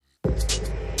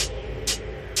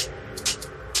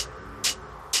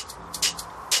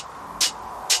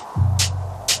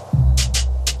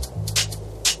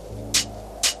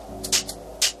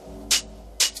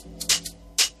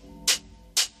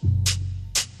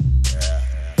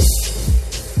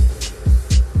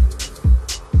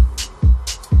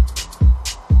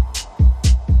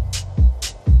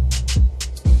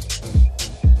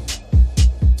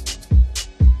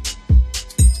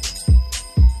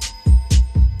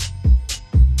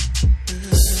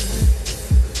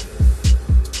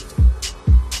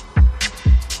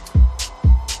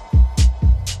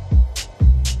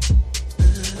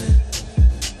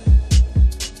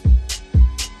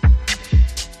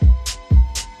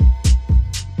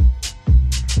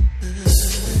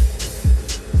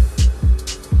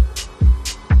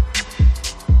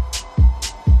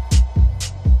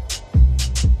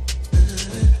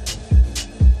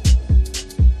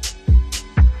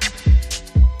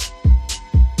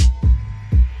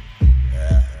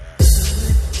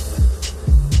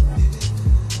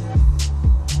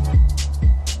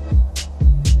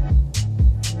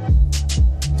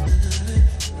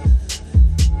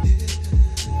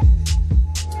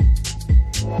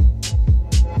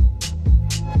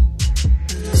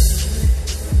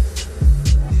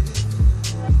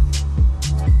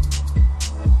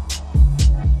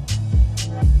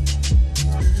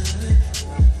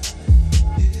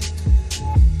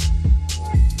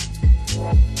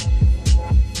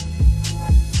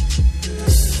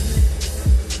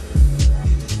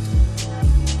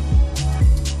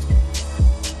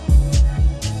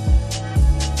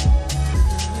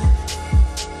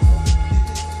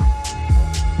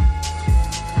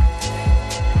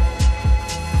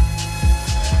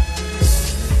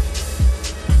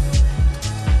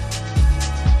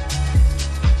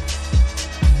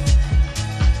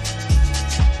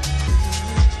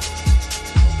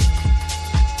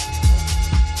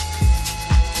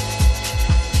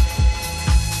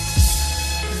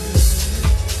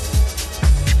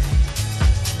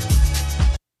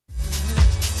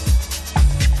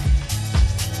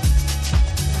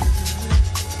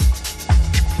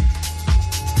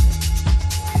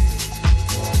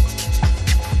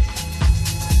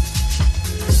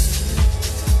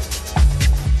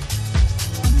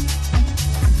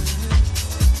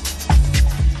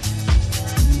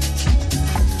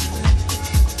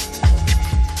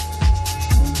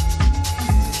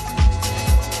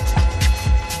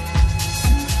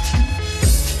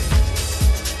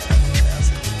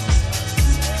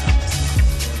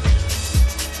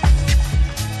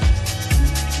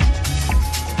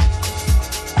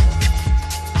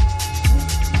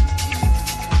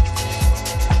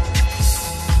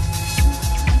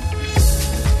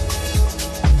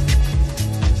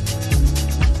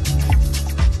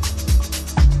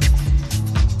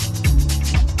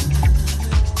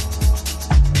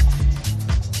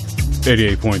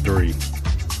88.3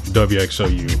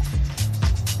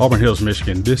 WXOU, Auburn Hills,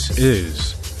 Michigan. This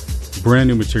is brand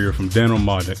new material from Daniel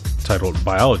Maunick titled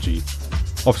Biology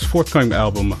off his forthcoming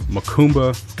album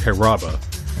Macumba Keraba,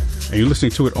 and you're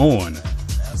listening to it on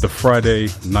the Friday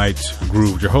Night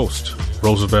Groove. Your host,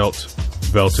 Roosevelt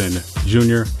Belton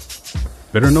Jr.,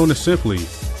 better known as simply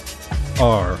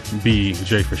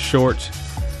RBJ for short,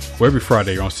 where every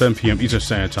Friday around 7 p.m. Eastern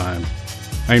Standard Time,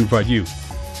 I invite you,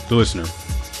 the listener,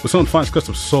 with some of the finest cuts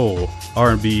of soul,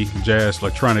 R&B, jazz,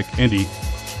 electronic, indie,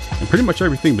 and pretty much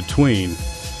everything between.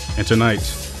 And tonight,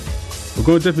 we're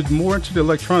going to dip more into the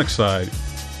electronic side,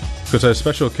 because at a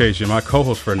special occasion, my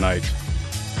co-host for tonight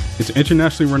is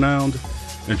internationally renowned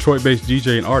Detroit-based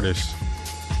DJ and artist,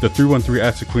 the 313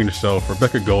 Acid Queen herself,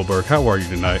 Rebecca Goldberg. How are you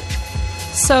tonight?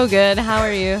 So good. How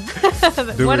are you?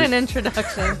 What an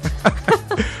introduction.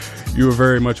 You were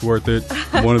very much worth it.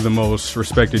 One of the most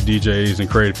respected DJs and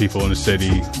creative people in the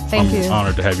city. Thank you. I'm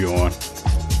honored to have you on.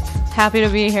 Happy to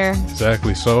be here.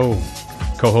 Exactly. So,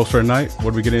 co-host for tonight,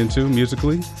 what do we get into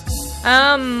musically?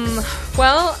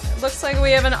 Well, looks like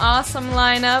we have an awesome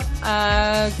lineup.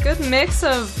 Good mix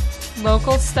of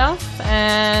local stuff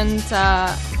and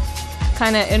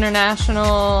kind of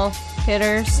international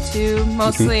hitters too.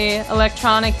 Mostly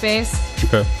electronic based.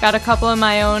 Okay. Got a couple of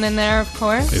my own in there, of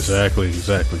course. Exactly.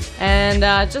 And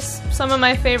just some of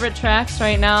my favorite tracks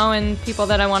right now and people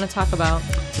that I want to talk about.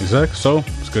 Exactly. So,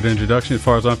 it's a good introduction as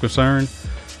far as I'm concerned.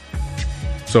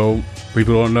 So,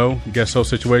 people don't know, guest host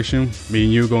situation, me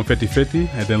and you going 50-50,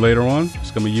 and then later on,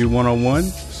 it's going to be you one-on-one.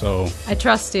 So, I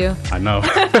trust you. I know.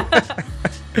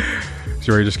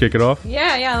 So, ready to just kick it off?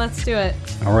 Yeah, let's do it.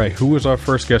 All right. Who was our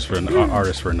first guest for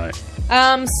artist for tonight?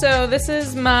 So this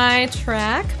is my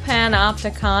track,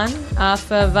 Panopticon, off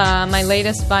of my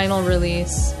latest vinyl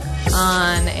release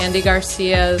on Andy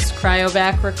Garcia's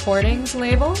Cryovac Recordings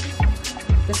label.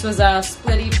 This was a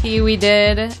split EP we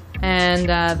did,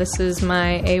 and this is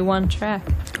my A1 track.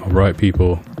 All right,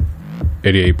 people.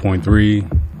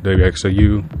 88.3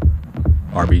 WXOU,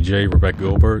 RBJ, Rebecca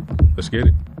Goldberg. Let's get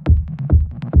it.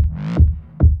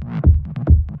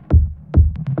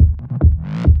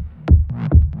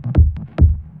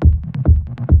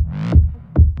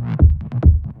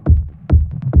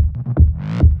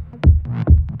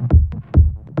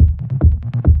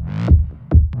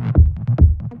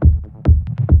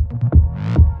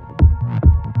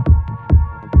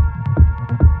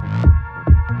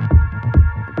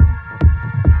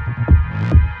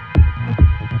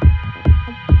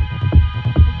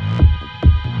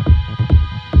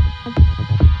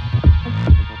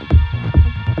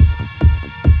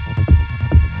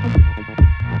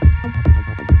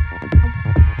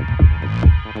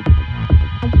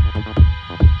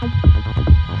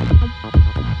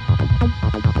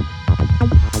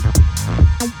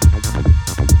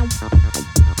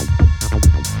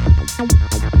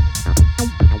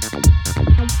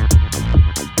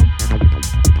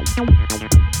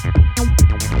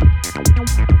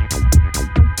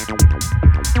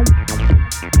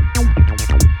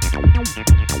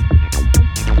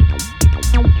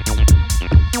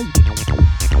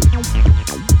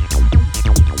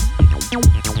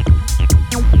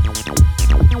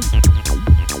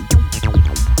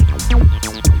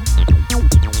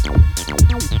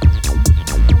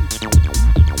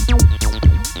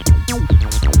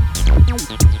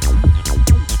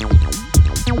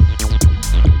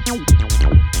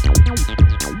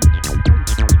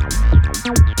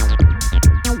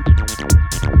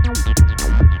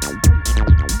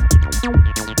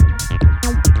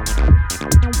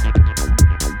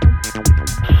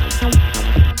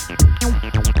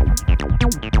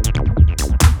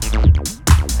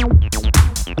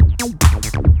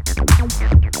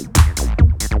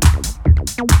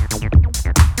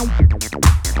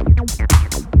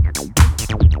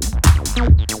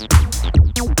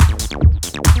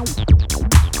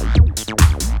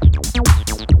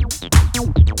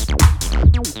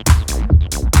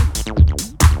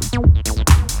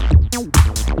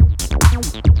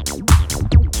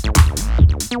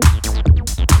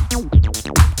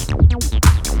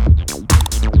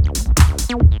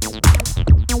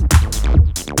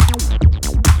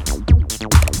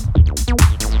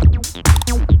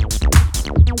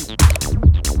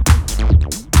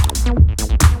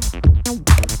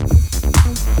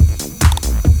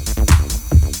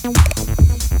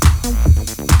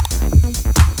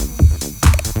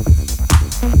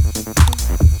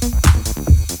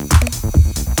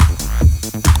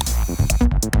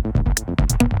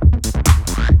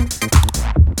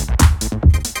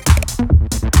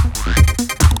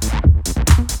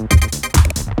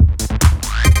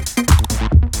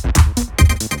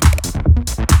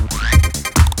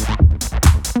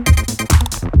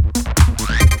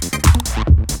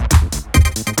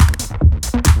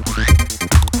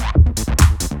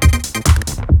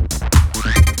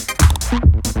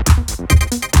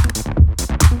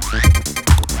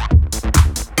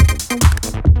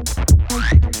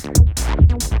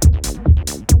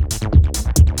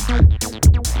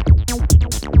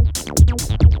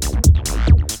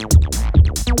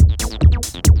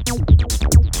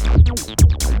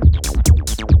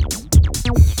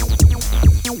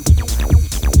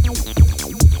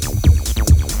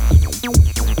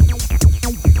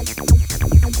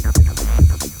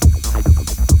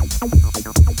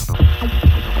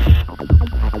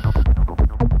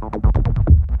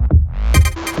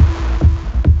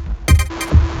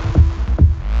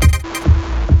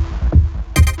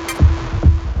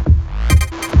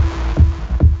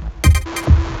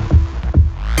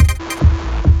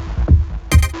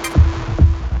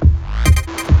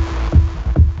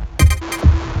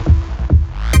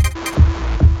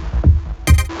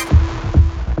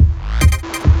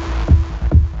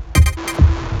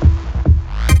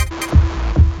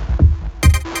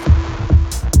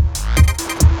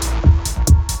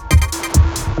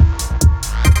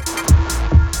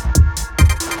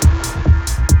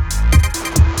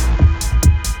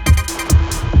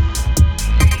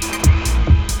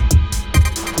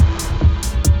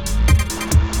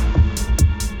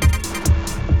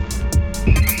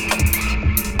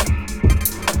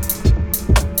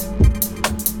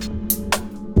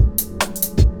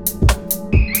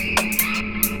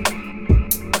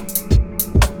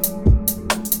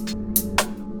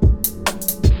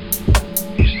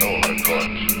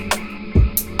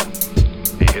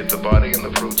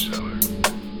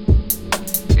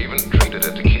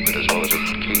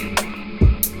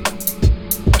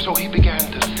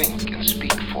 think and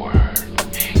speak for her.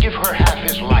 Give her half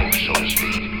his life, so to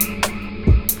speak.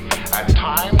 At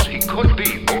times, he could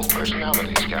be both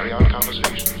personalities, carry on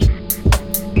conversations.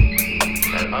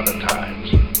 At other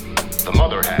times, the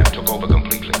mother half took over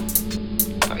completely.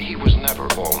 He was never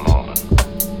all Norman,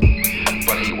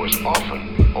 but he was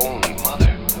often only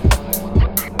mother.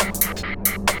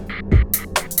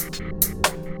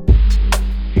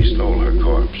 He stole her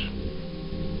corpse.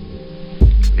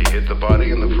 He hid the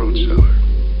body in the fruit cellar.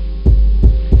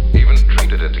 Even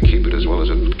treated it to keep it as well as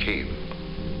it would keep.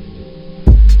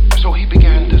 So he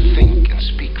began to think and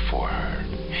speak for her.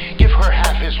 Give her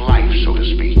half his life, so to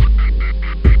speak.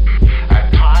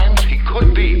 At times, he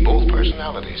could be both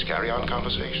personalities, carry on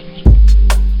conversations.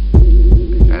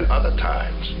 At other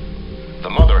times, the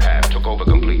mother half took over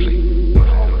completely.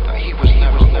 He was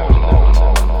never alone.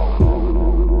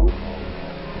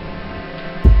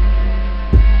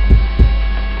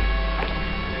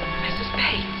 Mrs.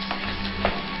 Pate.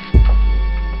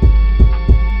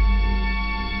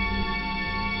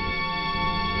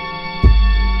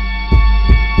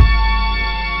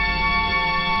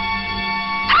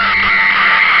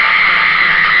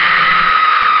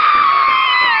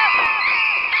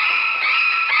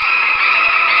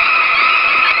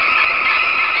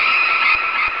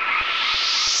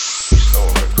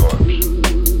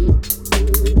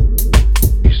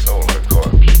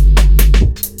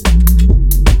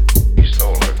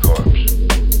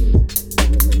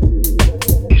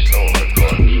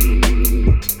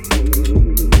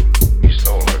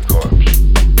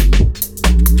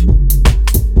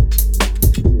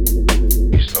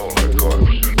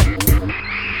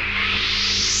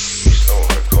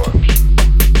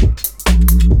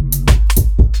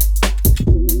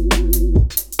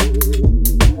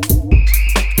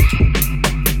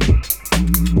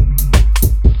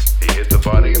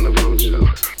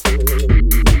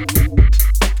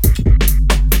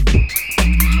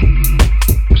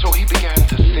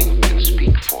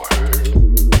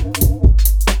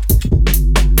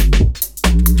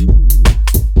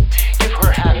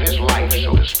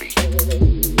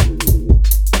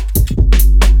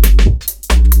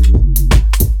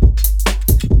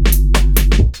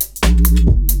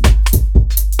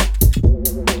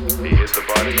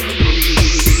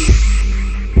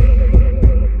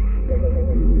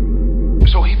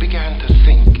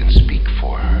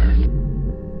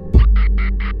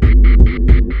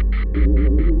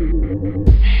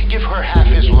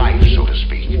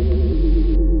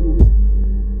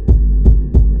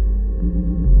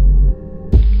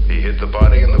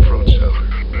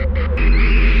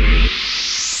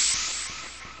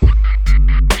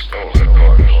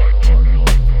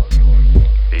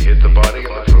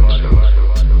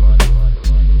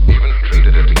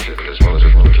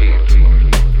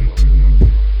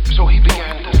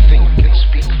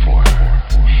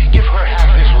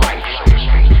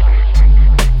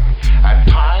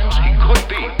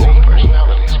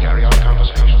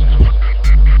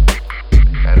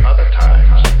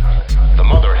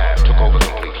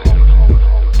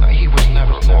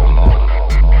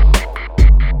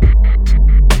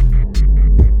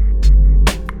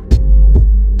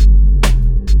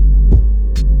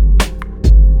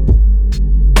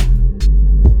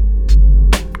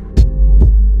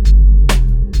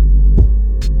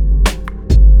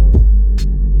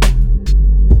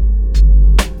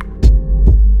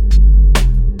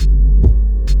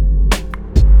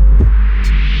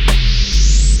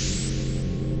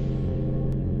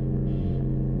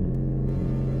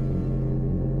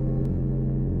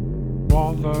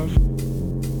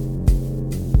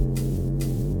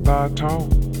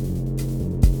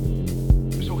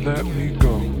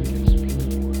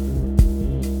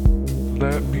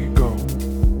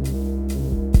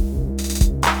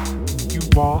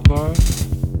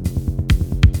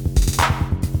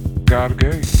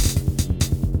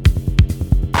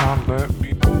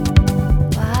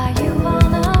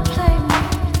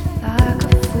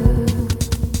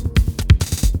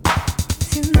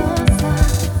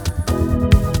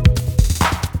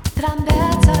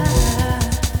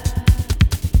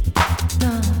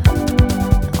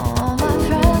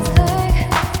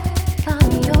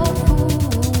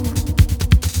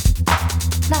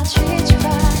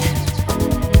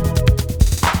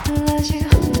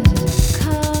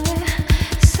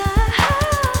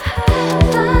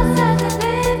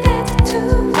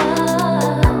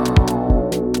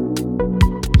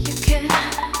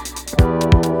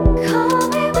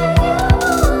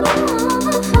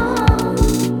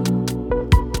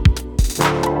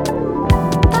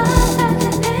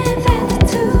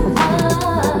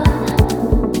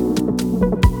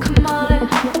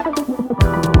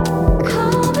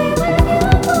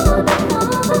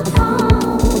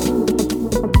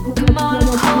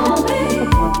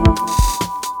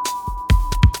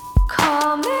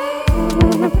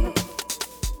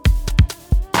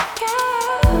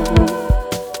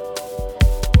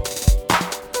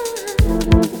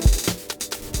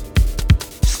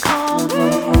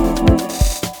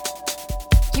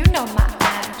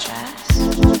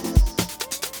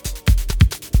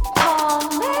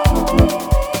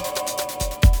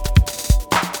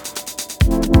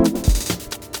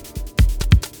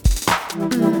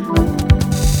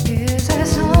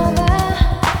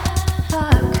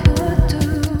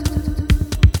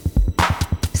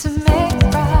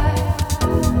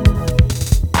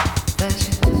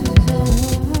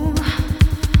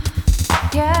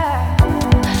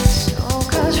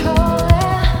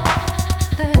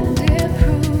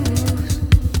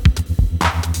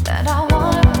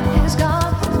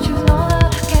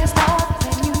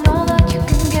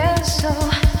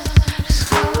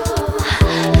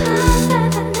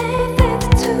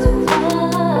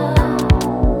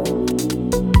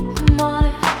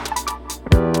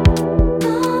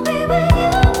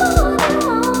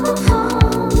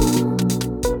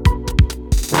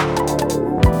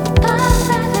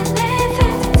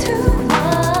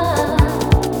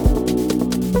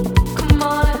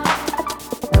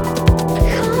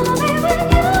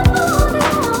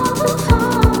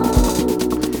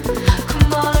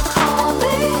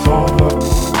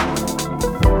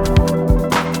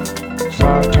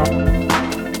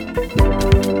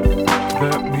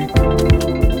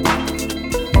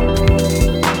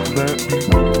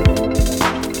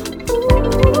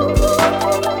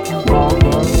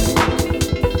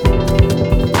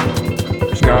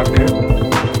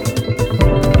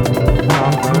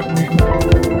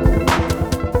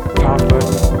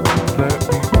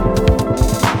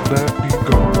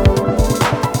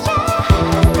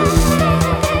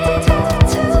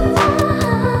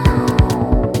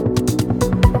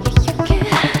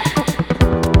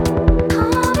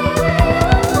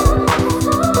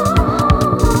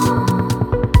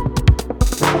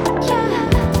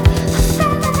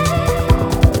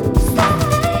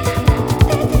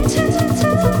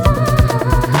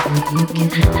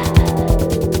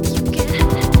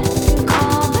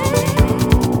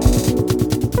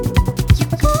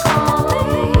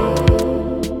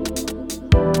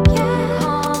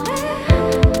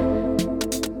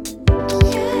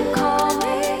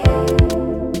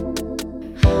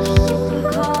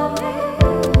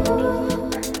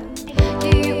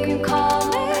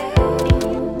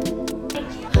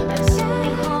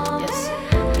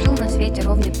 свете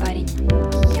ровный парень.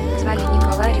 Звали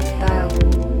Николай Рептайл.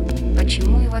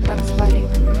 Почему его так звали,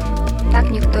 так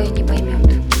никто и не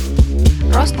поймет.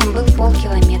 Ростом был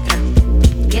полкилометра,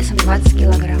 весом 20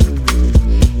 килограмм.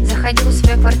 Заходил в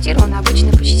свою квартиру он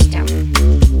обычно по частям.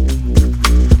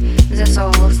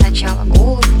 Засовывал сначала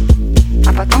голову,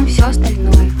 а потом все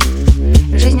остальное.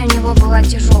 Жизнь у него была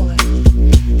тяжелая,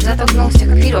 зато гнулся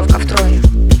как веревка втрое.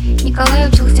 Николай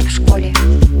учился в школе,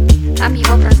 там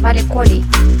его прозвали Колей.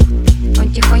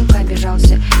 Он тихонько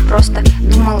обижался, просто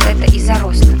думал это из-за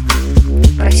роста.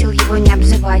 Просил его не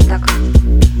обзывать так,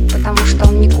 потому что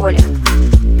он не Коля,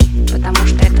 потому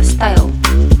что это стайл,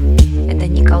 это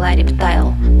Николай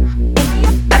Рептайл.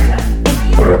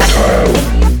 Reptile.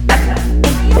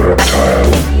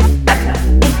 Reptile.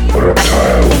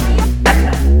 Reptile.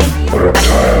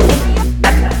 Reptile.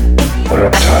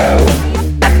 Reptile.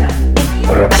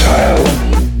 Reptile.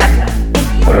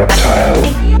 Reptile.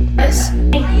 Yes.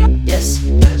 Yes.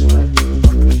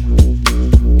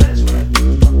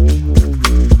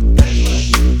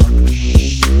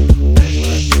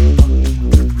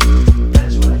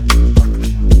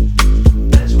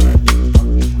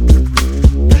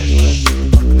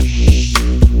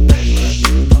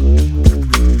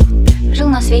 Жил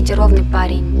на свете ровный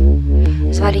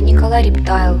парень. Звали Николай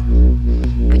Рептайл.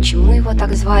 Почему его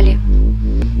так звали,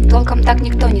 толком так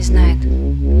никто не знает.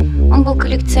 Он был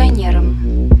коллекционером.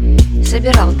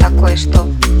 Собирал такое, что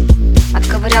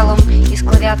отковырял он из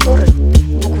клавиатуры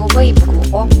букву «Б» и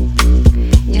букву «О».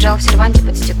 Держал в серванте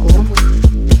под стеклом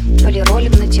их,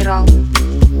 полиролем натирал.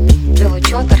 Вел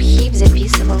учет, архив,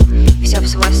 записывал все в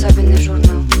свой особенный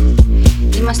журнал.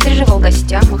 Демонстрировал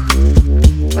гостям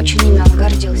их, очень имен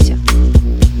гордился.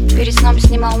 Перед сном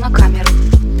снимал на камеру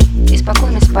и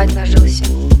спокойно спать ложился.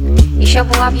 Еще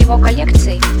была в его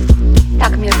коллекции,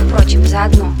 так, между прочим,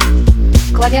 заодно,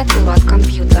 клавиатура от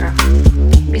компьютера,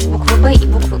 без буквы «Б» и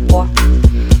буквы «О».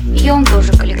 Ее он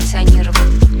тоже коллекционировал,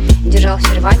 держал в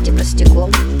серванте под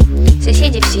стеклом.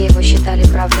 Соседи все его считали,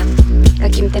 правда,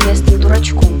 каким-то местным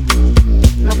дурачком.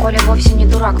 Но Коля вовсе не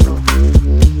дурак был,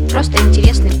 просто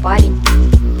интересный парень.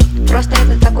 Просто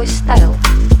это такой стайл.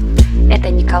 Это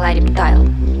Николай Рептайл.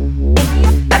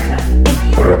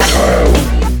 Reptile.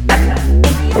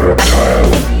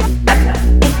 Reptile.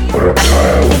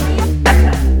 Reptile.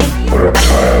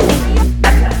 Reptile.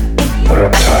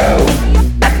 Reptile.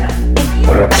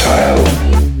 Reptile.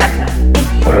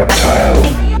 Reptile.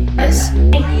 Yes.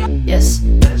 Yes.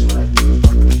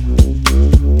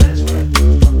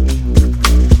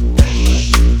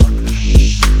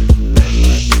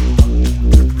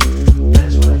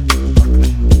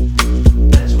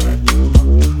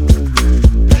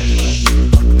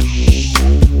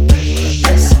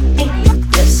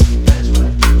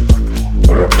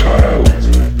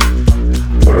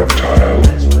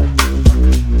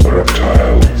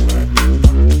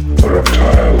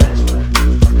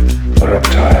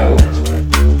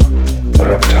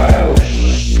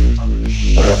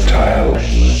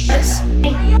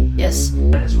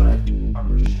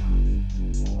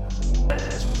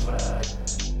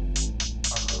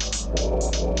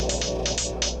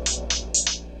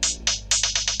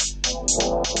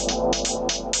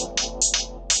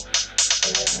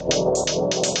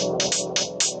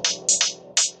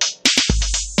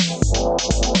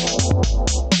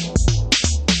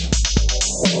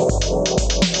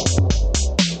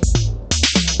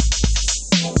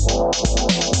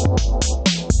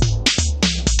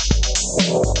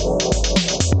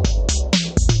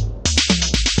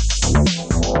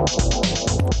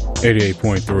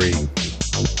 .3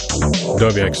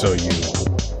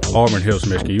 WXOU, Auburn Hills,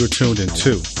 Michigan. You're tuned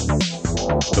into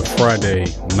the Friday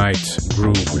Night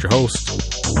Groove with your host,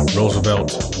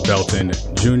 Roosevelt Belton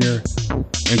Jr.,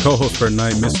 and co-host for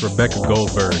tonight, Miss Rebecca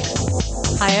Goldberg.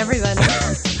 Hi, everybody.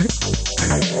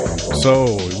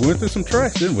 So, we went through some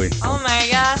tracks, didn't we? Oh my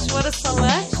gosh, what a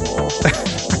selection.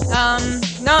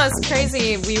 No, it's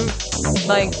crazy. We've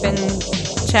been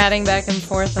chatting back and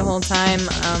forth the whole time.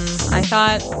 I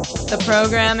thought the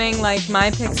programming, like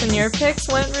my picks and your picks,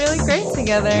 went really great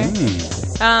together.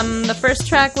 The first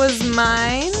track was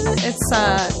mine. It's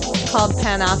called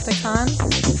Panopticon.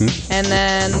 And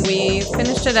then we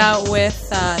finished it out with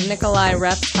Nikolai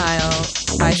Reptile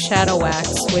by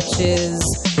ShadoWax, which is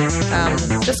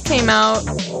just came out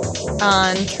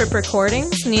on Trip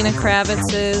Recordings, Nina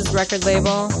Kravitz's record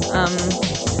label.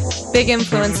 Big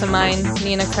influence of mine,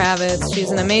 Nina Kravitz.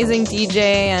 She's an amazing DJ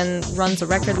and runs a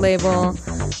record label.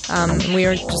 We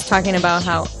were just talking about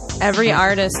how every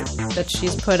artist that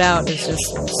she's put out is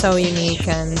just so unique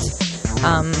and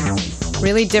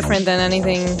really different than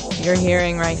anything you're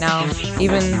hearing right now,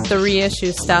 even the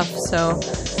reissue stuff. So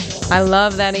I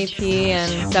love that EP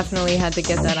and definitely had to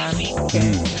get that on.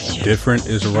 Different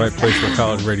is the right place for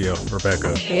college radio,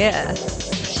 Rebecca. Yeah.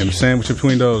 And sandwiched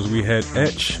between those, we had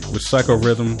Etch with Psycho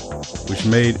Rhythm, which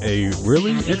made a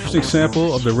really interesting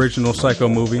sample of the original Psycho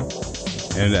movie.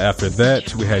 And after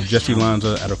that, we had Jessy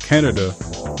Lanza out of Canada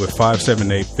with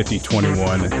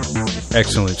 578-5021.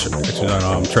 Excellent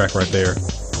track right there.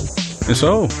 And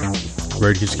so,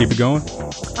 ready to just keep it going?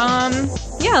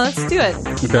 Yeah, let's do it.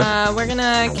 Okay. We're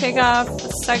gonna kick off the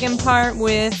second part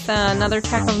with another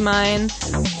track of mine,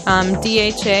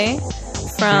 DHA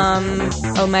from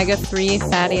Omega 3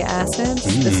 Fatty Acids.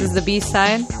 This is the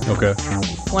B-side. Okay.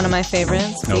 One of my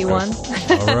favorites, B1.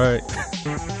 All right.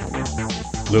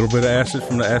 A little bit of acid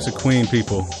from the Acid Queen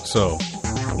people. So,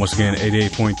 once again,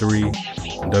 88.3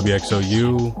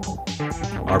 WXOU,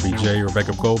 RBJ,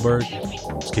 Rebecca Goldberg.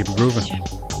 Let's keep it grooving.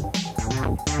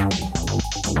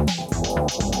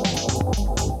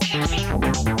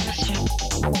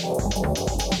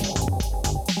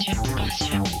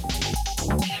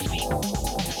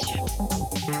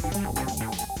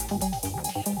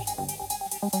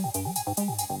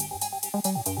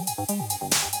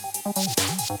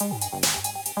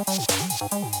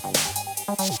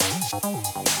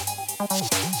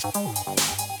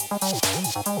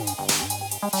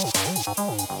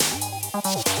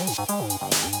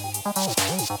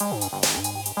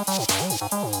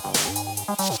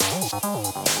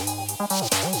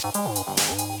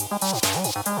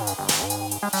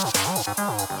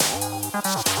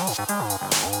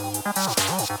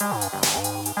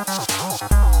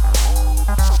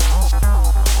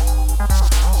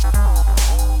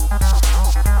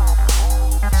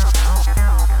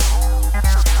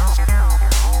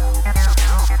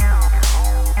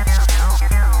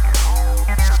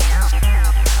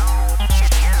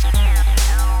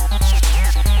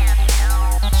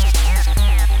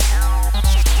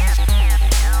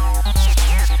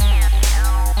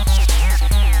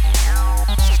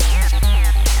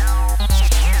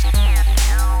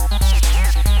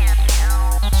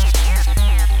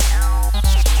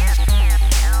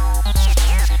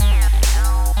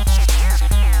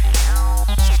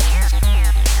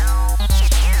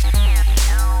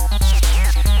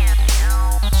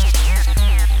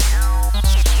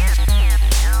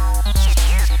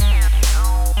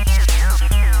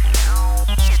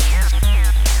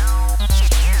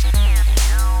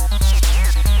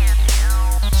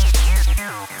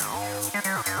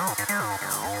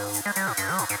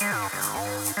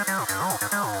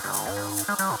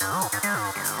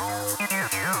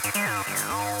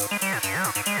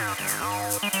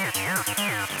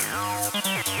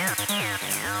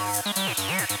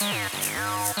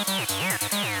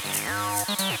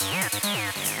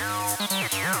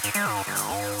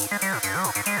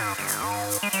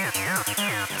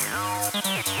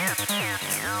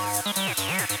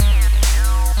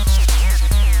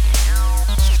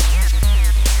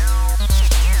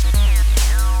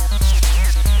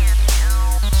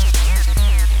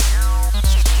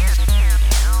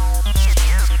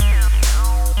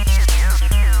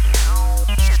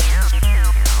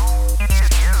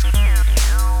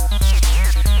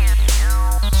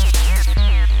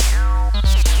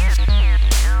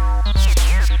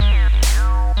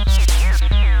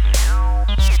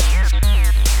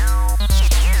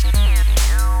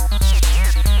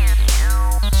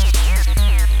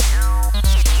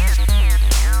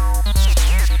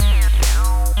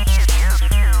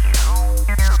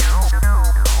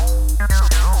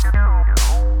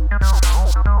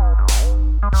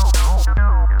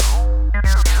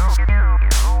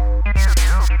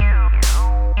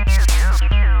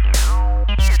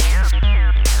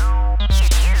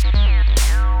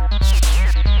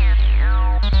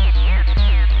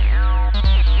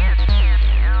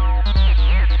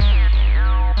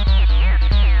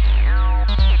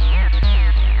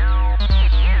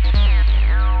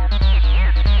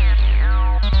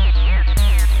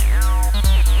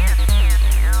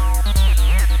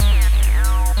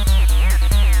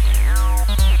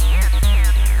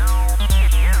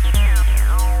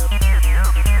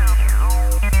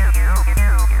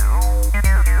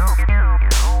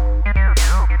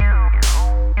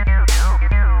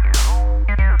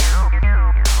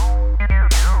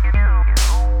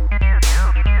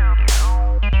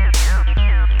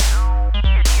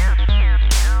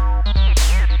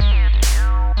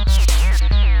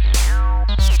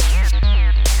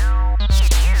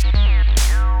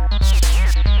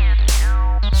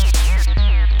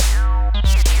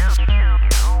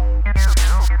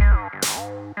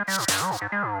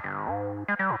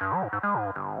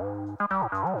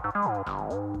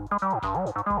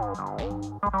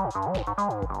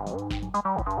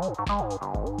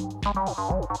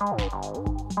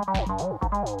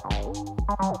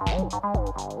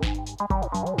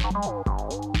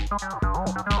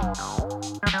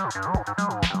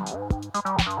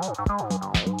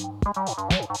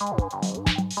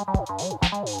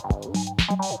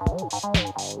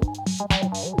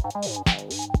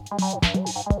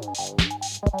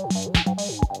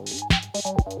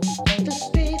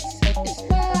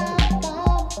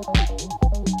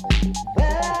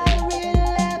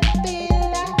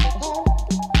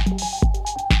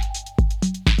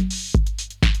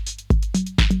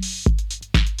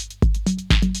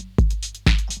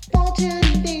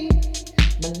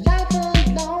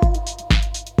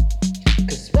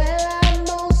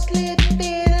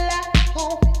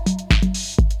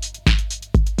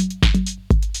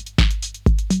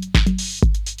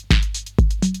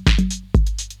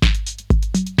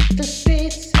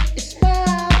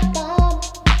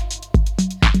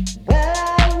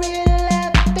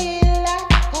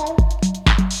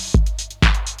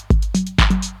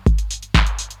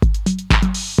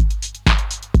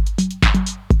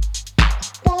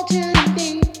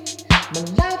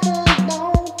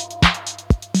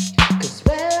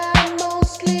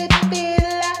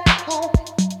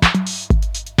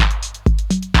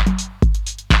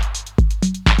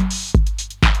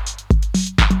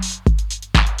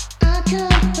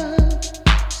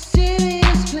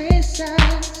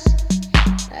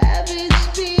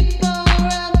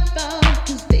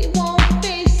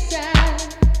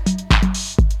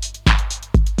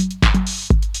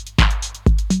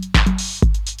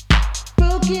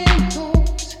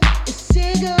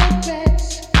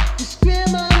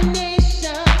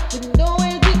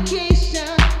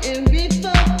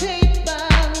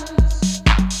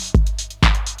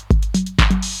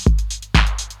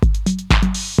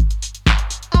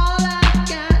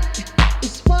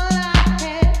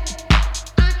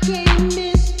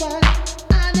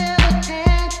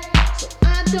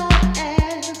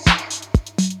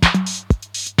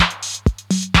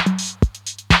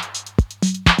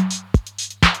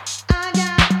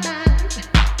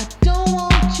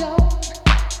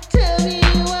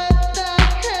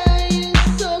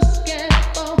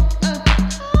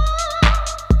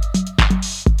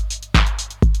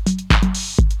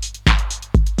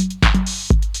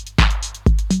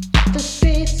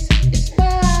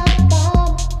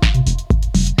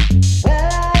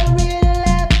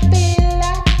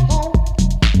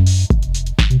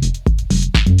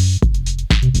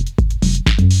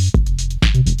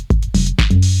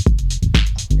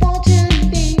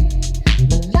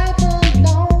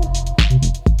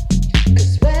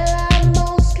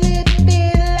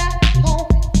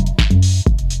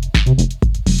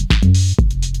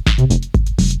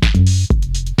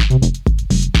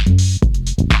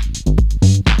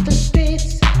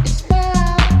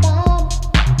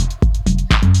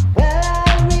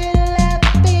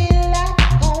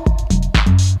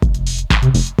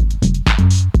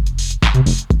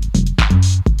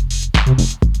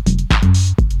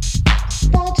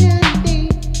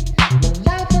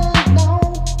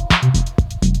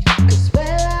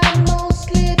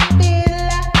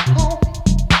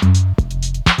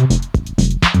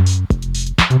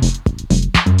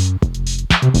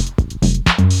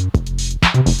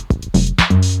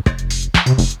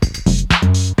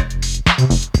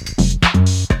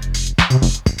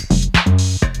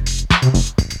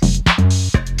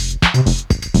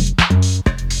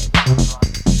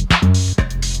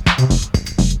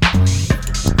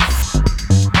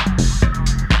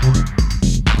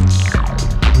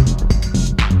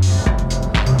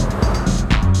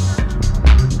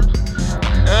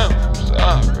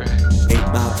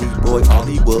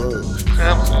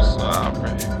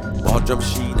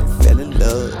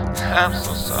 I'm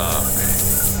so sorry.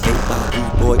 Ain't my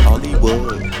D-boy all he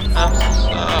was. I'm so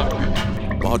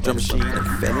sorry. Bought drum machine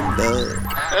and fell in love.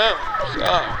 I'm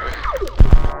sorry.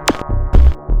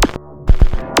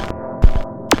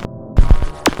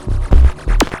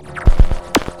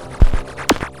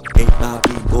 Ain't my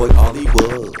D-boy all he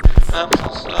was. I'm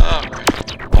so sorry.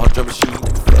 Bought drum machine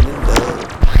and fell in love.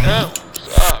 I'm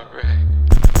sorry.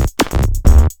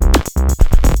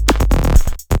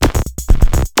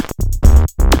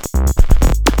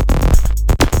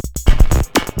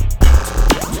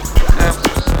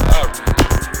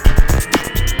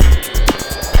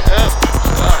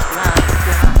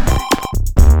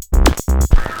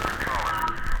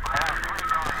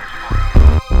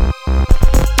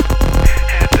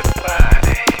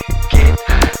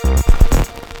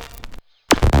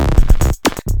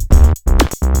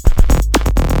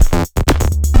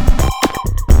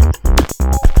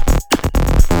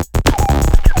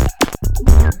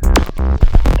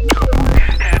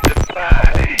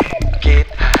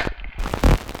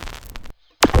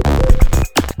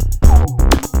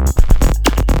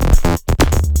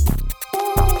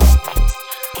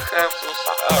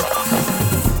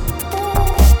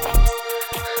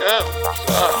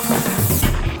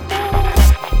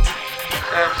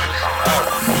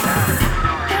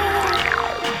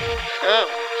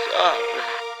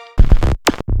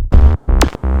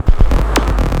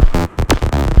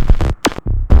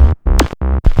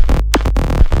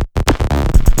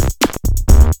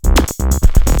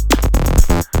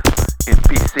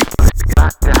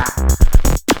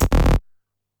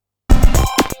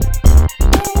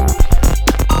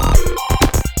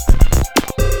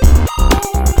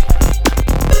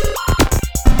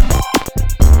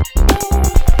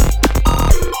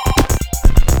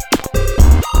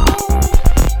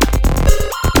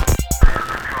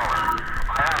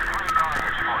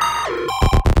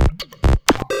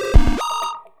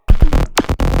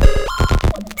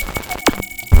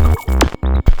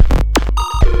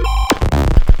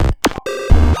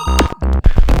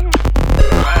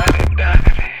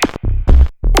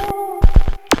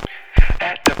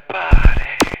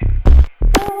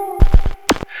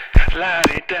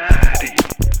 La-di-da-di.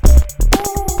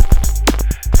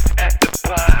 At the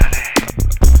party.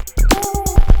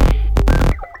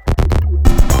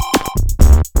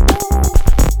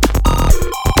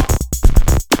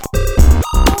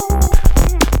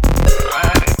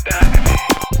 La-di-da-di.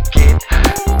 Get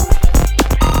high.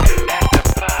 At the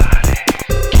party.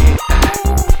 Get high.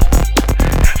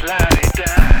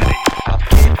 La-di-da-di. Get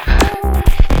high.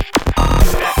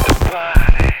 At the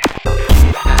party.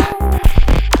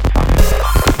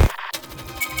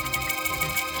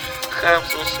 I'm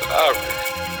so sorry.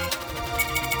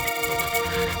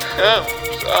 I'm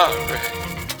sorry.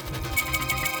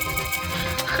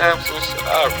 I'm so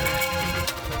sorry.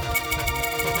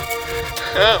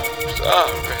 I'm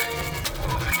sorry.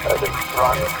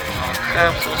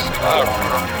 I'm so sorry.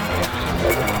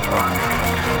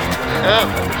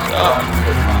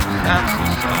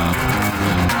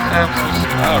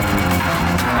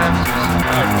 I'm so sorry. I'm so sorry. I'm so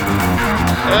sorry.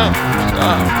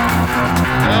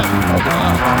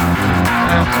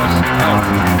 I'm so sorry.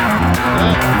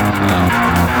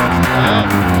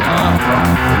 I'm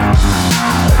sorry. I'm so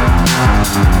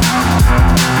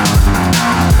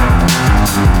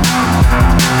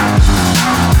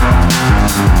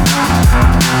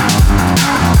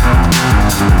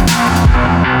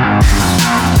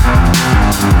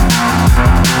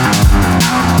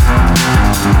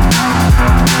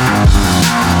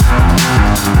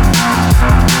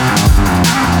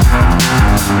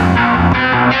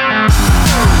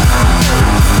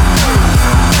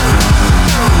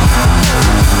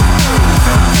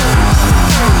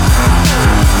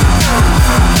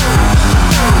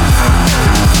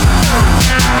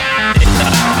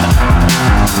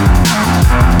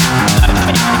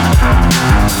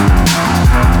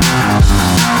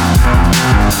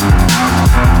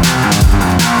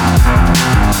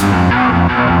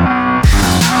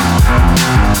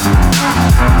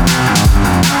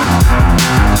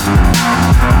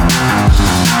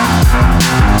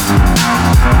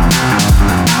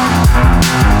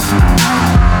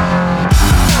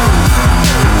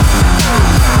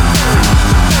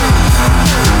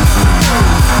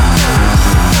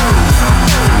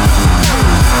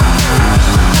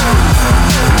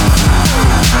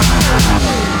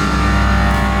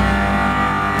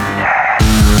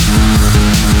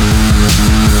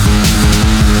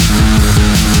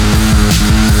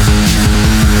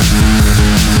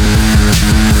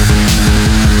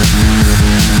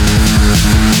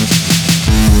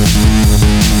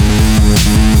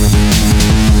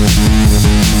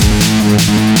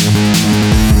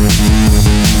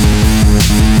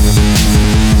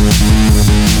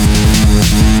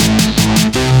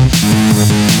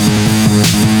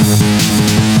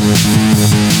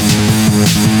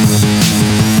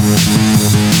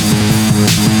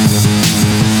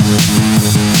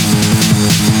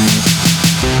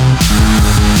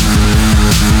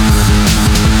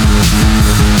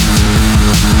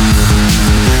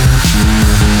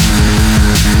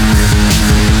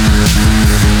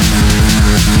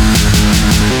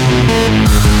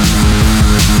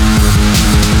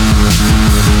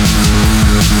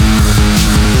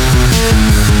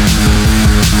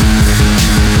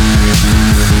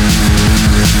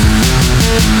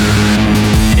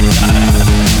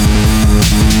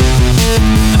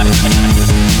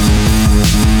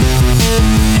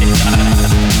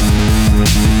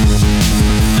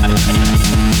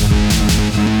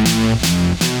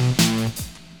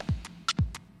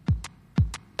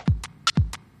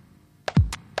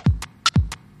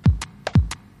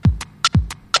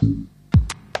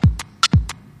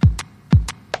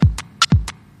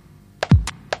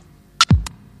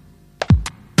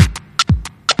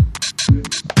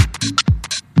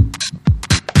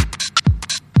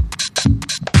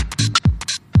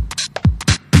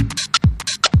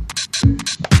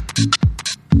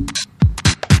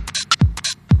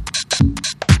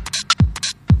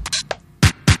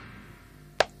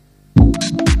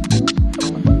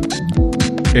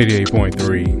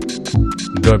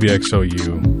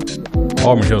WXOU,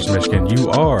 Auburn Hills, Michigan. You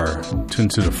are tuned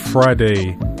to the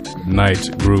Friday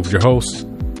Night Groove. Your host,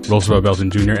 Roosevelt Belton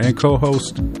Jr., and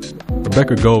co-host,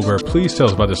 Rebecca Goldberg. Please tell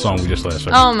us about the song we just last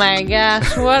heard. Oh my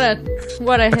gosh, what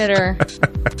a hitter.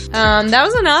 That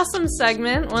was an awesome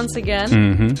segment, once again.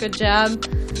 Mm-hmm. Good job.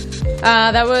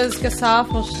 That was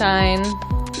Gesaffelstein.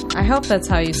 I hope that's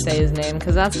how you say his name,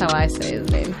 because that's how I say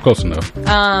his name. Close enough.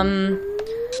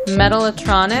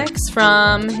 Metalotronics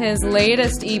from his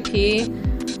latest EP.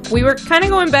 We were kind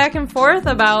of going back and forth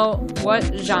about what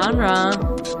genre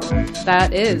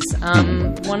that is.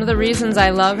 One of the reasons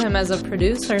I love him as a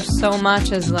producer so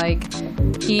much is like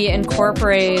he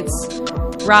incorporates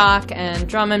rock and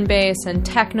drum and bass and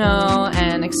techno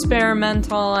and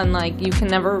experimental, and like you can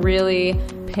never really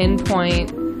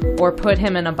pinpoint or put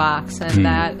him in a box, and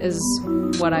that is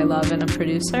what I love in a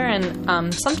producer,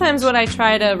 and sometimes what I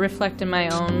try to reflect in my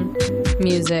own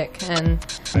music. And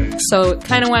so it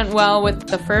kind of went well with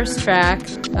the first track,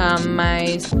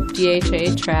 my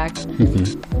DHA track,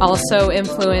 also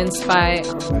influenced by,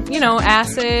 you know,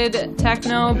 acid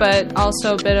techno, but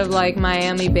also a bit of like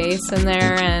Miami bass in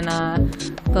there, and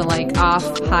the like off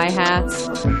hi-hats.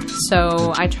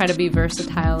 So I try to be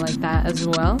versatile like that as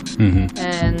well.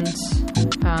 And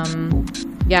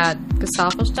yeah,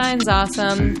 Gesaffelstein's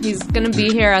awesome. He's going to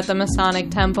be here at the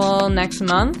Masonic Temple next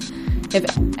month. If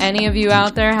any of you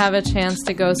out there have a chance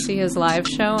to go see his live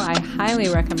show, I highly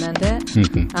recommend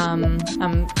it.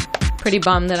 I'm pretty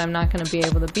bummed that I'm not going to be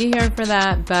able to be here for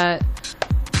that, but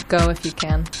go if you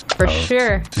can. For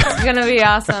sure. It's going to be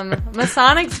awesome.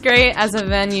 Masonic's great as a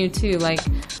venue, too. Like,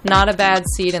 not a bad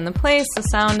seat in the place. The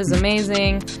sound is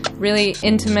amazing. Really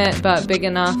intimate, but big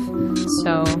enough.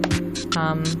 So,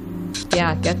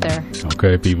 yeah, get there.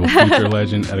 Okay, people. Future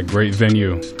legend at a great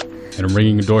venue. And a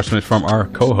ringing endorsement from our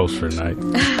co-host for tonight.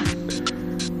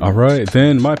 All right,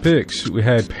 then my picks. We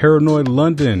had Paranoid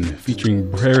London featuring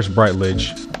Harris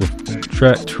Brightledge with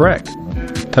track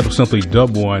titled simply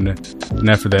Dub 1. And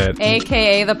after that,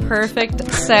 AKA the perfect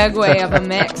segue of a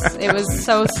mix. It was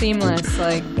so seamless.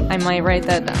 Like, I might write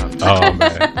that down. Oh,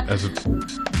 man. That's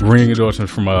a ringing endorsement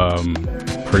from a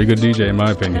pretty good DJ, in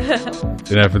my opinion.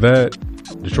 Then after that,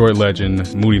 Detroit legend,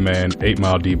 Moodymann, 8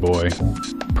 Mile D Boy.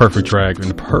 Perfect track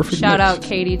and perfect Shout mix. out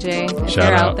KDJ if Shout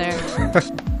you're out. out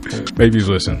there. Maybe he's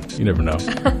listening. You never know.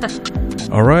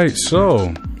 All right,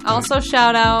 so. Also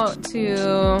shout out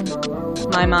to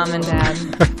my mom and dad,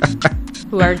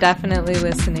 who are definitely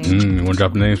listening. You want to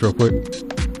drop the names real quick?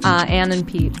 Ann and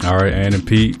Pete. All right, Ann and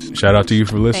Pete, shout out to you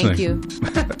for listening. Thank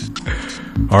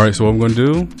you. All right, so what I'm going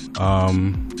to do,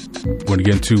 we're going to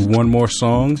get into one more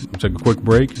song. We'll take a quick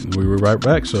break. And we'll be right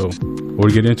back. So what do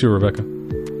we get into, Rebecca?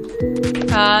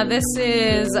 This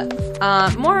is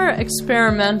a more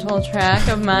experimental track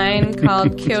of mine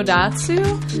called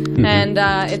Kyodatsu, and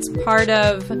it's part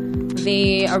of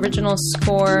the original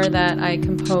score that I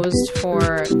composed for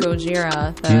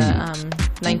Gojira, the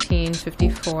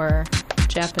 1954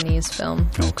 Japanese film,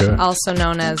 also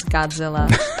known as Godzilla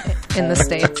in the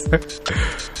States.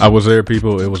 I was there,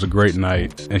 people. It was a great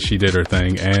night, and she did her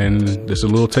thing, and just a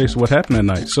little taste of what happened that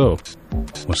night. So,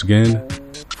 once again,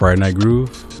 Friday Night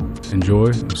Groove.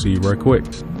 Enjoy. We'll see you right quick.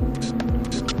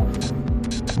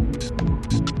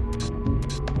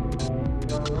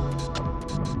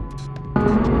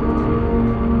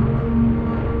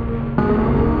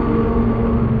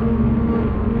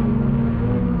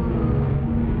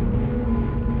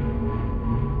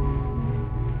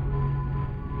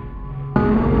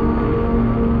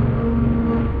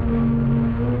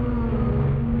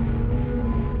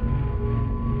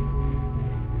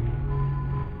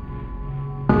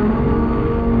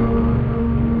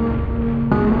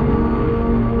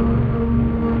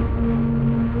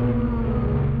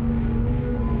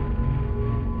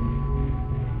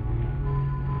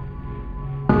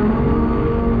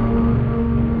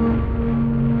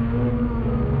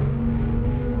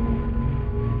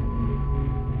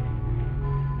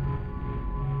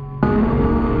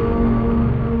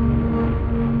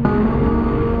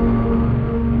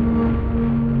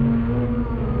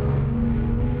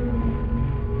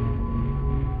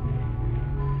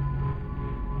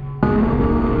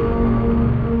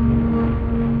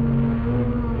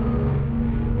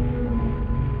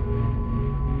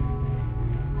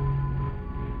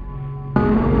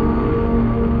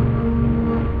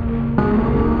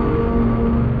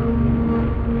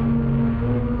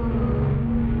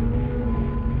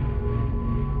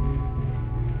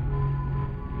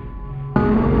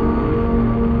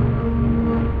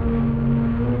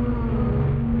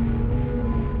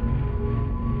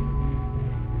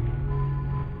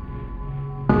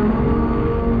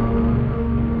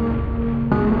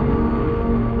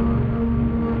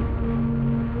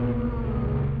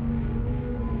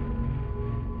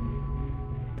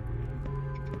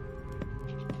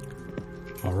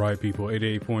 All right, people,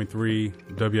 88.3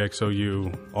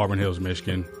 WXOU, Auburn Hills,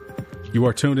 Michigan. You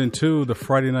are tuned into the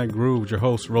Friday Night Groove with your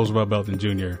host, Roosevelt Belton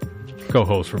Jr.,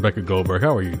 co-host, Rebecca Goldberg.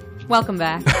 How are you? Welcome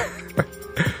back.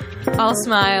 All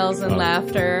smiles and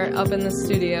laughter up in the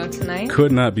studio tonight.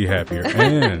 Could not be happier.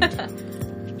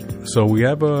 And so we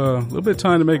have a little bit of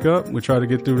time to make up. We'll try to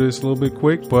get through this a little bit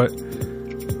quick, but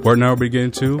right now we're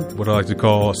beginning to what I like to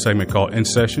call a segment called In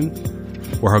Session,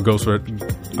 where our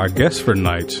guest for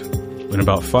tonight, in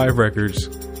about 5 records,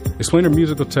 explain their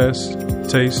musical taste,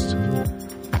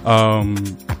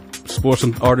 Explore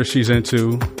some artists she's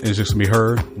into. It's just gonna be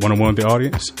her one-on-one with the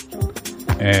audience.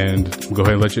 And we'll go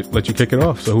ahead and let you kick it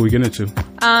off. So who we get into?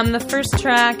 The first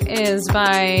track is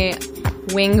by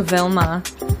Wing Vilma.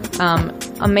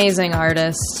 Amazing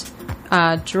artist.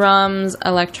 Drums,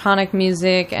 electronic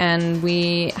music, and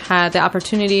we had the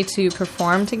opportunity to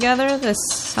perform together this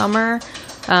summer.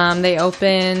 They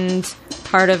opened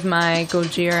part of my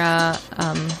Gojira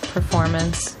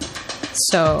performance.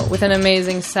 So, with an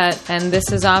amazing set, and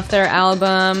this is off their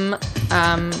album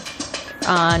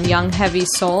on Young Heavy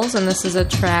Souls, and this is a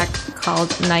track called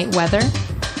Night Weather.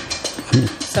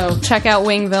 So, check out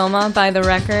Wing Vilma, buy the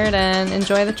record, and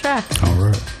enjoy the track. All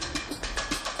right.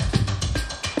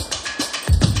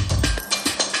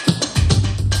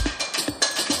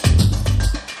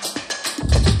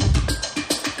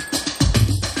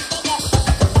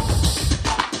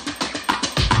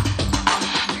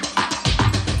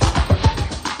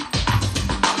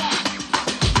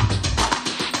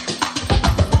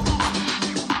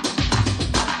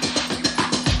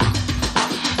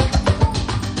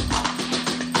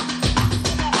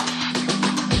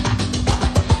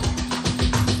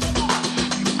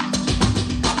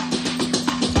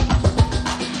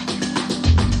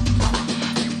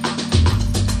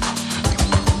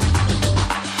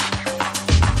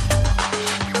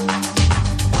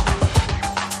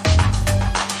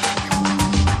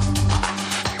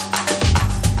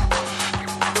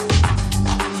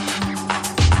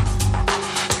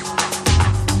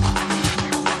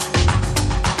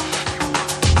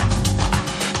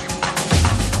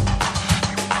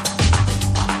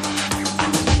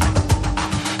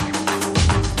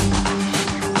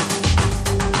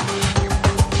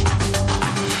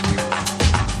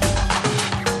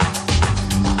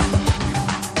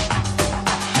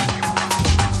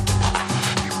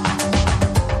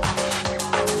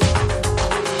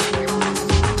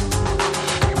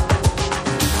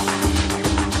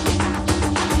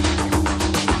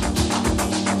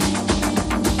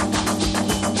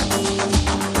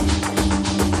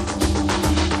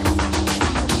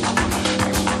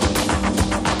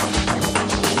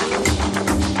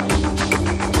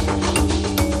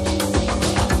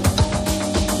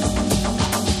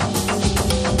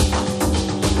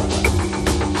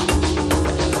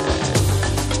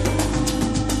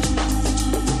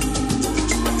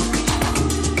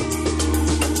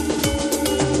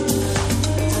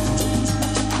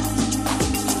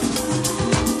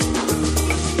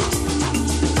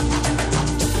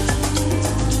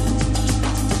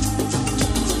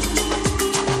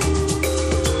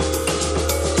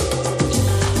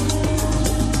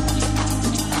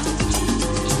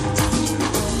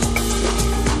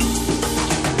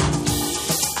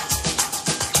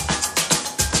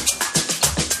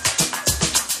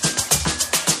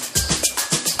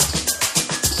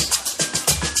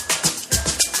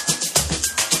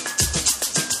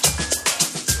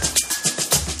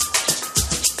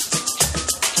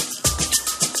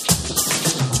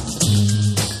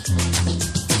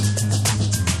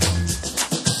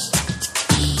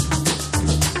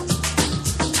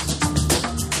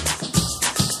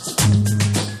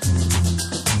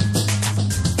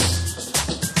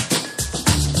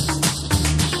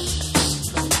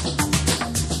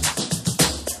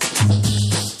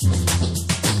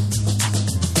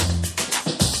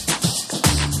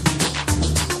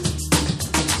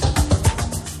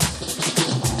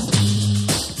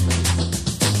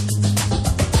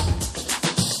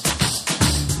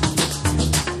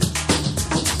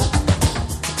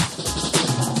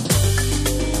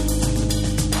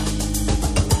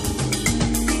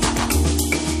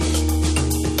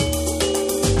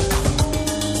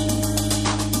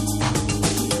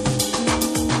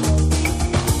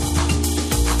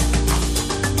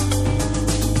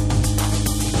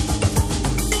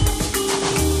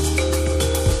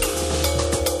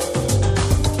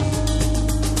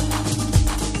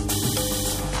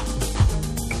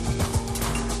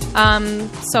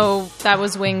 So that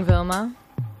was Wing Vilma.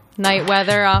 Night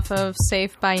Weather off of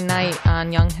Safe by Night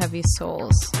on Young Heavy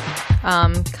Souls.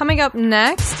 Coming up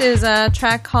next is a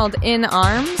track called In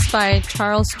Arms by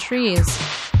Charles Trees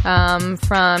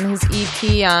from his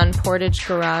EP on Portage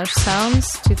Garage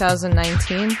Sounds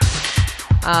 2019.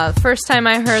 First time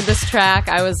I heard this track,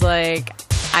 I was like,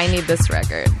 I need this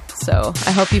record. So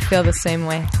I hope you feel the same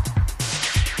way.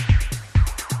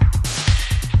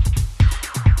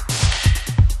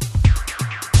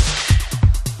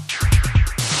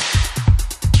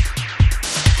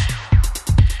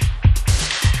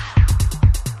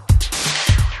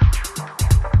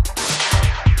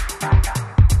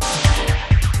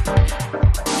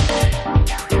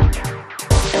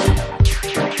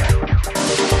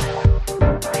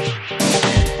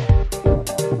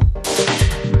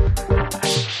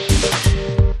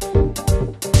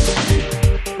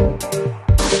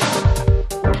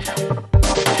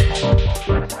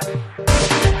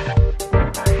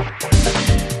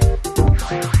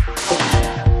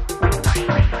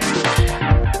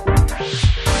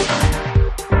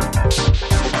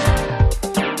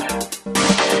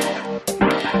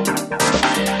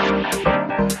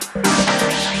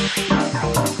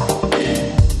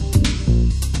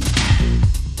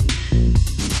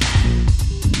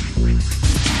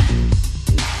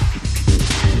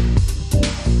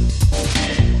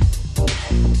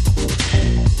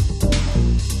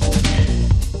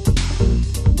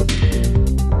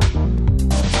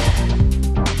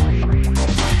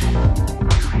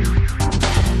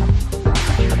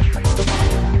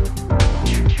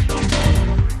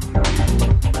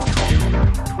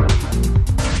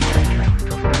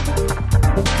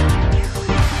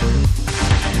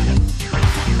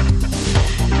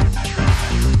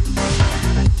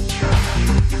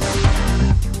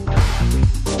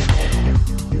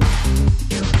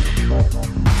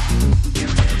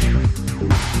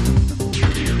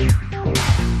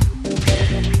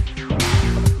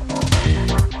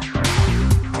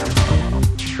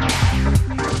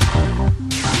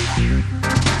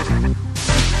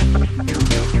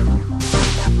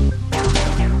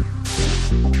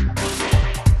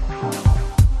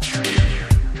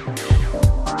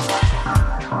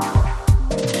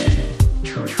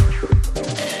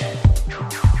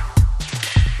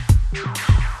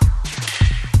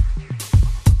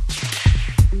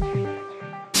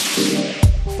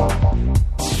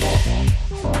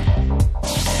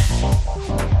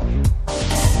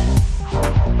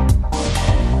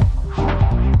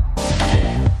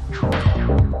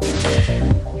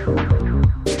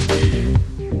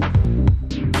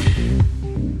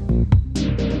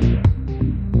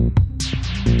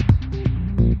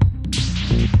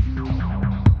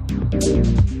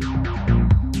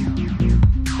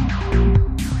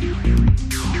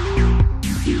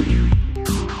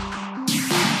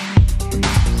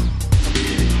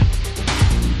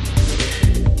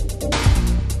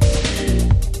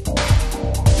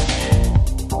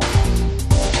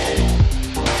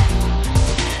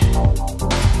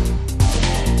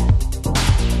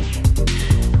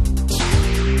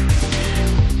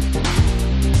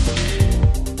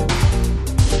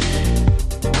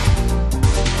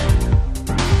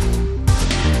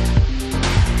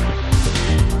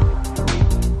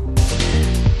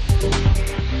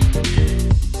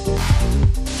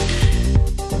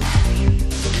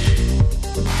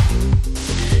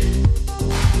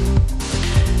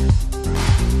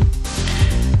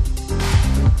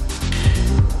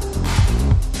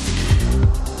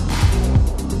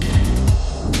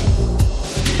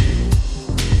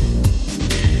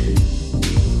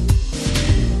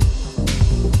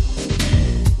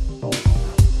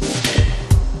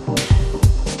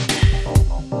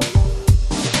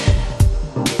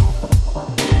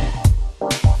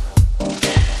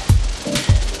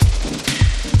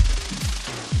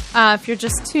 If you're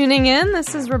just tuning in,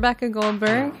 this is Rebecca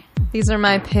Goldberg. These are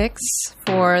my picks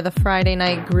for the Friday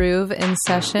Night Groove in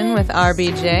session with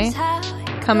RBJ.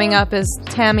 Coming up is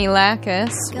Tammy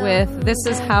Lakkis with This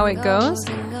Is How It Goes.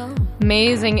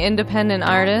 Amazing independent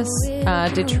artist,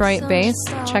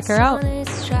 Detroit-based. Check her out. This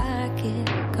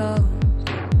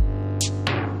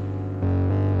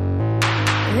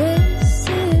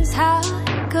is how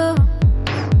it goes.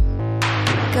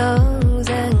 Goes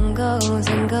and goes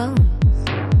and goes.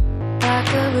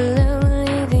 Like a balloon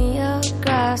leaving your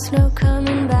grass, no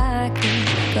coming back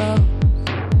and go.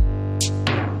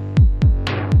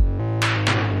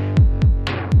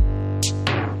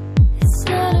 It's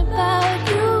not about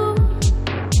you,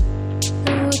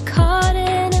 and we're caught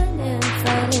in an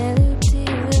infinite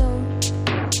loop-de-loop.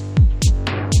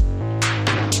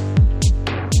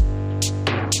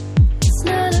 It's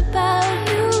not about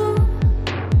you,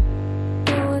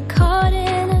 and we're caught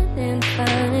in an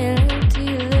infinite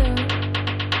loop-de-loop.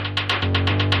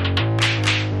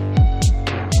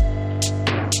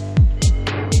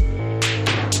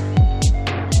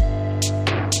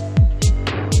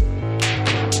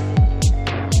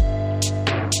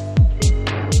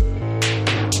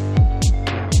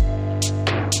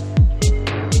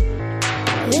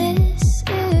 This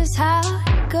is how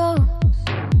it goes.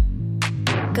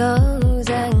 Goes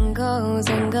and goes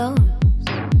and goes.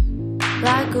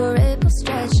 Like a ripple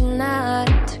stretching out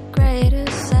into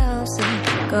greater selves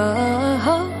and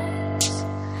goes.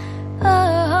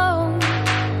 Oh,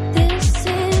 this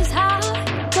is how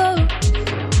it goes.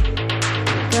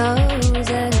 Goes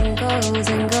and goes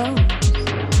and goes.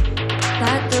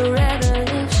 Like the red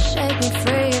leaf shaking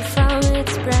free from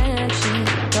its branches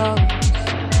goes.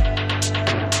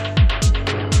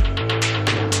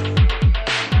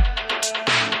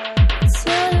 It's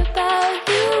not about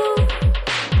you.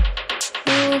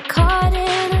 We're caught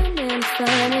in an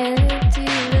infinite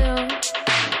loop-de-loop.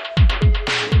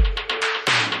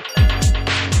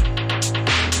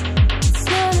 It's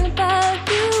not about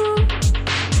you.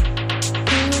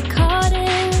 We're caught in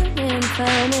an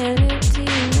infinite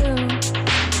loop-de-loop.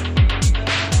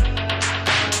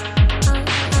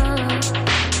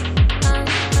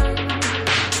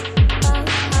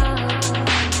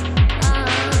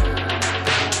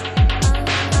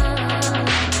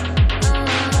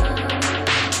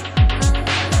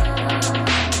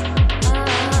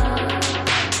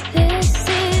 This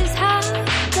is how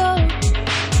it goes.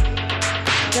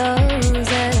 Goes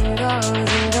and goes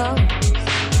and goes.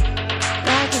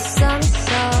 Like a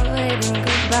somersault waving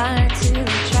goodbye to the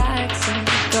tracks and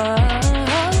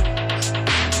goes.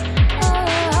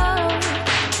 Oh,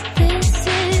 this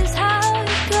is how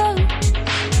it goes.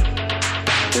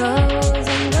 Goes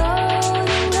and goes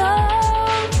and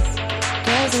goes.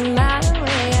 Doesn't matter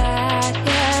where you're at,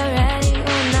 you're ready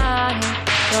or not, it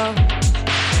goes.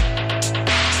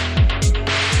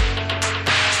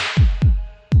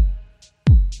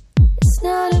 It's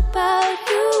not about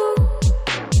you,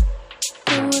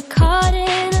 and we're caught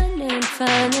in an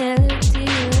infinite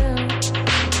loop-de-loop.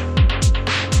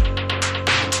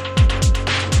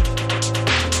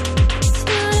 It's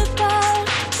not about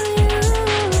you,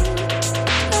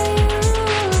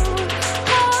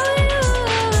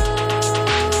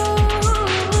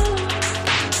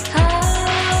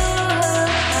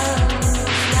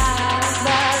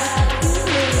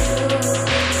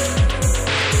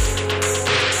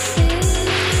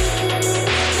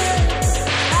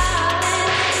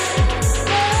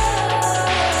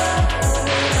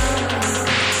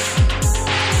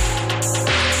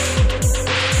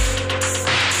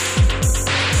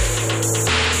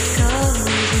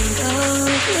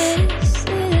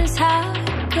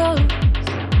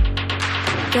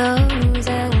 goes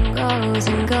and goes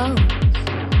and goes.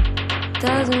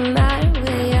 Doesn't matter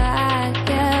where you're at,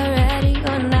 get ready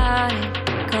or not, it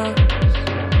goes.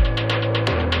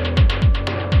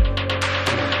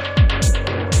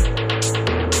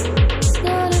 It's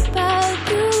not about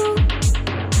you,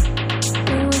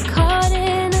 and we're caught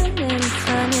in an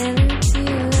infinite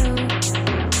loop-de-loop.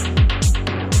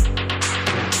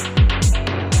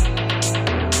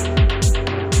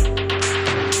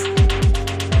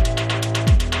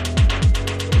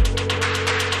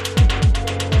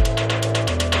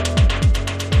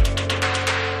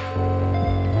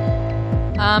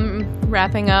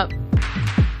 Wrapping up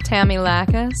Tammy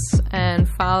Lakkis, and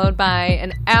followed by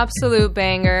an absolute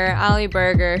banger, Ollie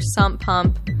Berger, Sump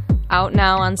Pump, out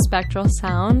now on Spectral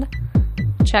Sound.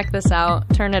 Check this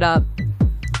out. Turn it up.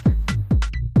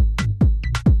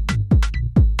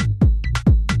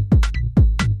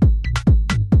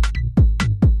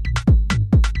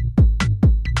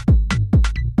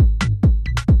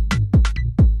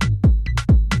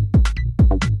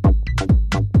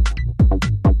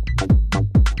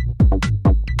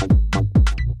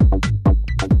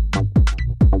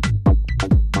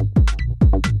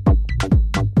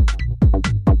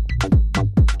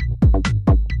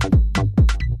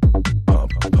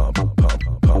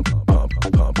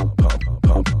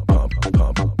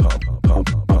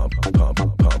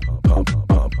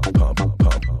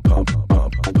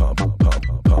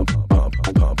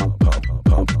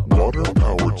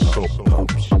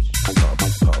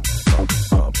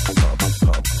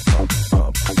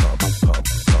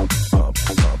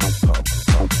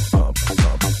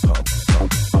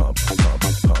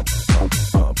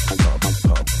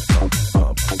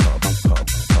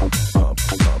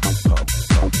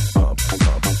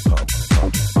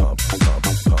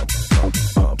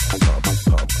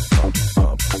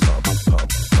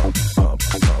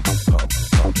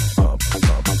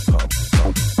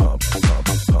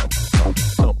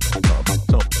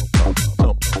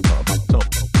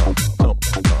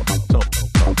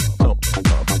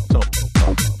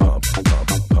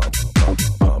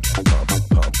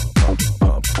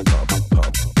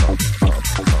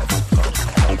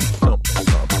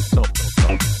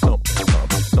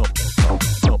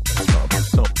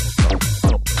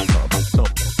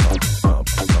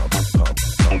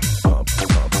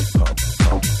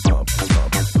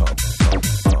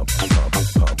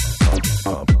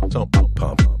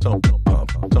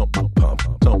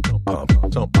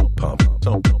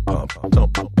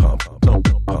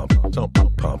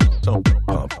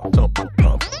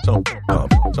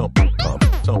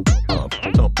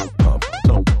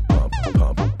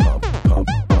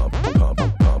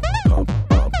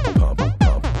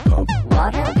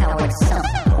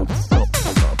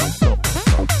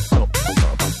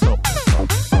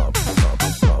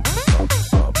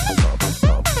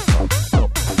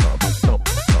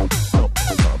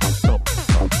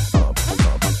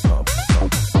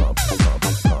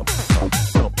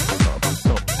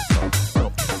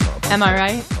 Am I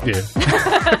right? Yeah.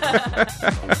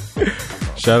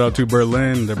 Shout out to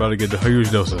Berlin. They're about to get a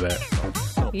huge dose of that.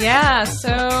 Yeah,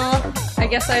 so I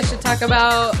guess I should plug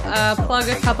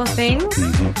a couple things.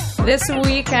 Mm-hmm. This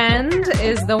weekend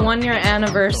is the 1-year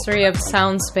anniversary of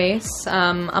Soundspace,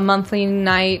 a monthly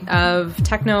night of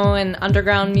techno and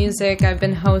underground music I've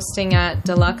been hosting at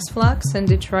Deluxe Flux in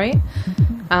Detroit.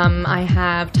 I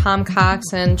have Tom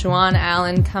Cox and Juwan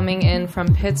Allen coming in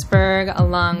from Pittsburgh,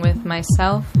 along with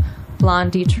myself,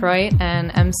 Blonde Detroit,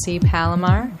 and MC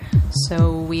Palomar.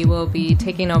 So we will be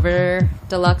taking over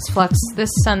Deluxe Flux this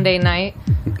Sunday night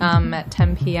at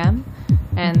 10 p.m.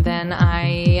 And then I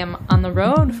am on the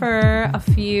road for a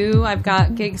few. I've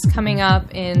got gigs coming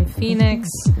up in Phoenix,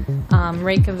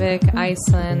 Reykjavik,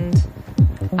 Iceland,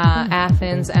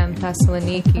 Athens and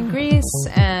Thessaloniki, Greece,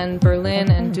 and Berlin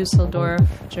and Dusseldorf,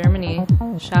 Germany.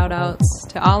 Shout outs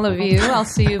to all of you. I'll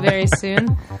see you very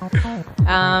soon.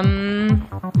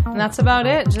 And that's about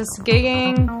it. Just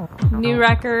gigging, new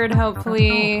record,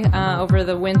 hopefully, over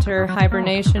the winter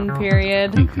hibernation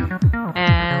period,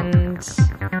 and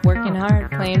working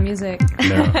hard, playing music.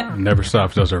 Never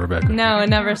stops, does it, Rebecca? No, it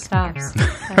never stops.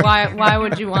 Why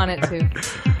would you want it to?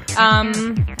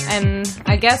 And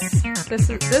I guess this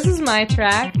is my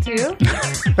track too.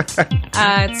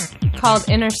 It's called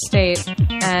Interstate,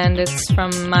 and it's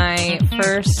from my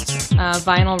first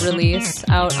vinyl release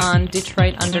out on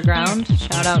Detroit Underground.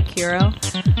 Shout out Kiro.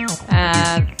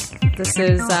 This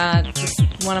is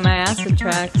just one of my acid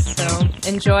tracks, so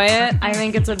enjoy it. I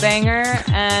think it's a banger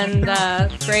and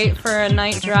great for a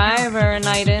night drive or a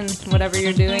night in, whatever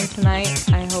you're doing tonight.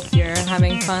 I hope you're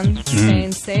having fun,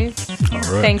 staying safe. All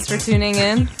right. Thanks for tuning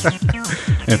in.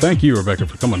 And thank you, Rebecca,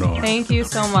 for coming on. Thank you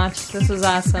so much. This was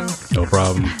awesome. No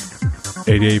problem.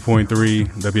 88.3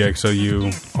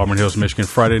 WXOU, Auburn Hills, Michigan,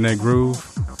 Friday Night Groove.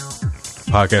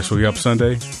 Podcast will be up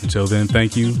Sunday. Until then,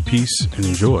 thank you, peace, and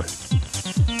enjoy.